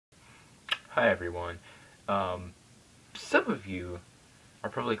Hi everyone. Some of you are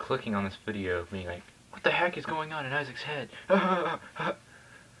probably clicking on this video being like, what the heck is going on in Isaac's head?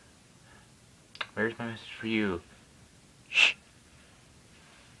 Where's my message for you? Shh.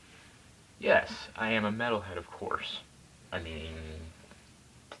 Yes, I am a metalhead, of course. I mean,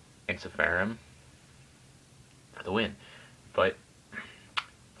 Insafarum for the win. But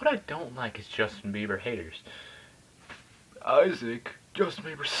what I don't like is Justin Bieber haters. Isaac, Justin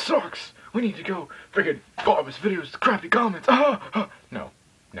Bieber sucks. We need to go freaking bomb his videos with crappy comments. No, no,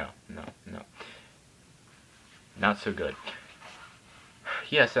 no, no. Not so good.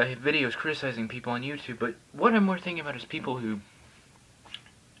 Yes, I have videos criticizing people on YouTube, but what I'm more thinking about is people who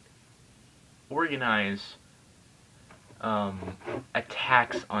organize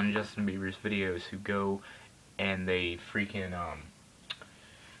attacks on Justin Bieber's videos, who go and they freaking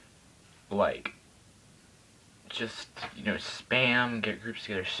like just, you know, spam, get groups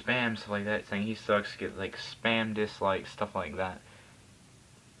together, spam, stuff like that, saying he sucks, get like spam dislikes, stuff like that.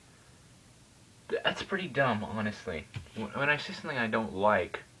 That's pretty dumb, honestly. When I see something I don't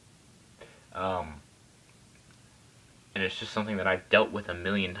like, and it's just something that I've dealt with a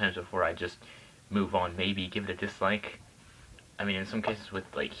million times before, I just move on, maybe give it a dislike. I mean, in some cases with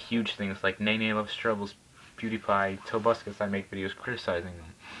like huge things like Nene Loves Troubles, PewDiePie, Tobuscus, I make videos criticizing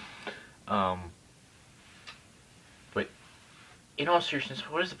them. But in all seriousness,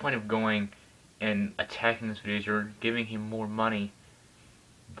 what is the point of going and attacking these videos? You're giving him more money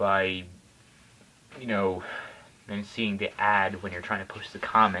by, you know, and seeing the ad when you're trying to post a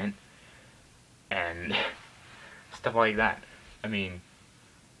comment and stuff like that. I mean,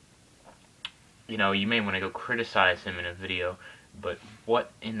 you know, you may want to go criticize him in a video, but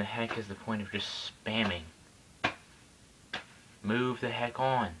what in the heck is the point of just spamming? Move the heck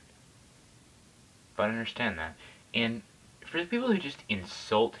on. But I understand that. And for the people who just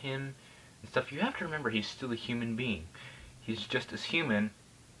insult him and stuff, you have to remember he's still a human being. He's just as human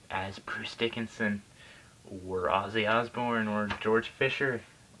as Bruce Dickinson, or Ozzy Osbourne, or George Fisher,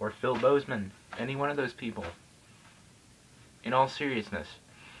 or Phil Bozeman, any one of those people. In all seriousness,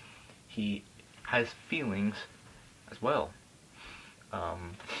 he has feelings as well. You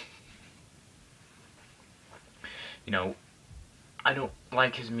know, I don't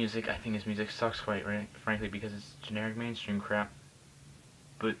like his music. I think his music sucks, quite frankly, because it's generic mainstream crap.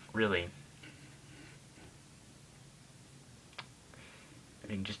 But really, I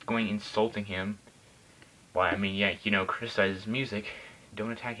mean, just going insulting him. Why, I mean, yeah, you know, criticize his music.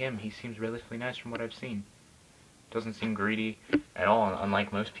 Don't attack him. He seems relatively nice from what I've seen. Doesn't seem greedy at all,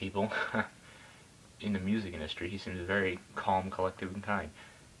 unlike most people in the music industry. He seems very calm, collective, and kind.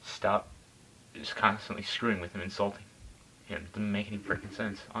 Stop just constantly screwing with him, insulting him. Doesn't make any freaking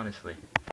sense, honestly.